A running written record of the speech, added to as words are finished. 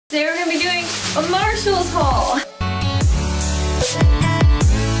Today we're going to be doing a Marshalls haul.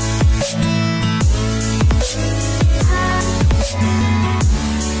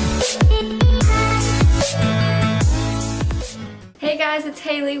 Hey guys, it's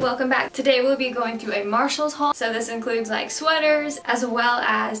Haley. Welcome back. Today we'll be going through a Marshalls haul. So this includes like sweaters as well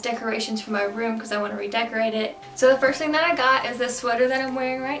as decorations for my room because I want to redecorate it. So the first thing that I got is this sweater that I'm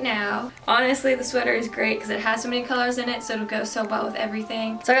wearing right now. Honestly, the sweater is great because it has so many colors in it, so it'll go so well with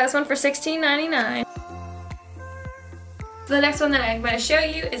everything. So I got this one for $16.99. So the next one that I'm going to show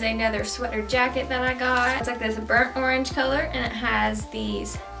you is another sweater jacket that I got. It's like this burnt orange color and it has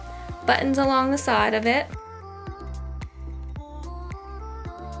these buttons along the side of it.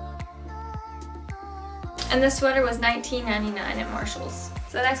 And this sweater was $19.99 at Marshalls.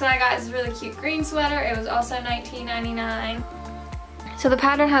 So the next one I got is a really cute green sweater. It was also $19.99. So the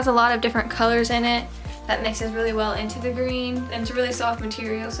pattern has a lot of different colors in it that mixes really well into the green. And it's a really soft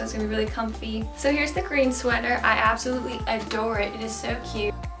material, so it's gonna be really comfy. So here's the green sweater. I absolutely adore it. It is so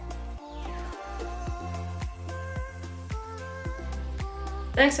cute.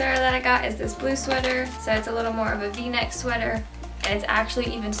 The next sweater that I got is this blue sweater. So it's a little more of a V-neck sweater. And it's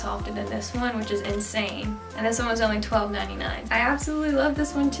actually even softer than this one, which is insane. And this one was only $12.99. I absolutely love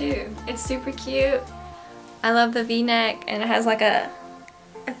this one too. It's super cute. I love the V-neck, and it has like a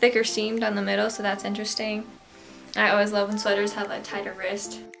thicker seam down the middle, so that's interesting. I always love when sweaters have a tighter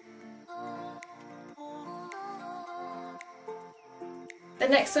wrist. The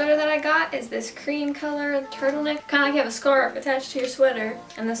next sweater that I got is this cream color turtleneck. Kind of like you have a scarf attached to your sweater.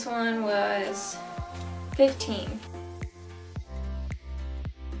 And this one was $15.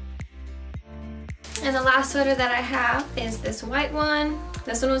 And the last sweater that I have is this white one.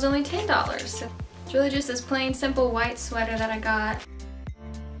 This one was only $10. So it's really just this plain, simple white sweater that I got.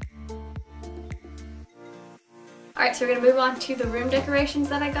 Alright, so we're going to move on to the room decorations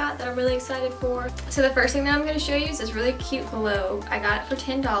that I got that I'm really excited for. So the first thing that I'm going to show you is this really cute globe. I got it for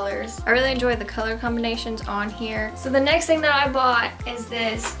 $10. I really enjoyed the color combinations on here. So the next thing that I bought is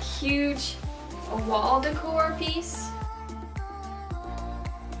this huge wall decor piece.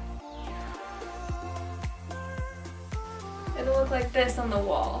 It'll look like this on the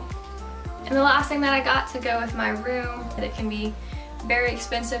wall. And the last thing that I got to go with my room, that it can be very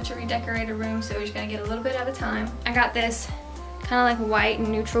expensive to redecorate a room, so we're just gonna get a little bit at a time. I got this kind of like white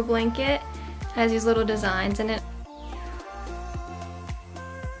and neutral blanket. It has these little designs in it.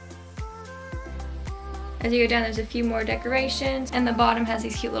 As you go down, there's a few more decorations, and the bottom has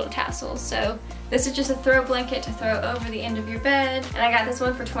these cute little tassels. So this is just a throw blanket to throw over the end of your bed, and I got this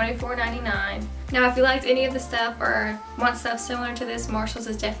one for $24.99. Now, if you liked any of the stuff or want stuff similar to this, Marshalls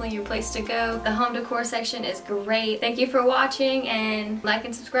is definitely your place to go. The home decor section is great. Thank you for watching, and like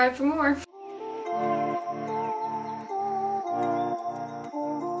and subscribe for more.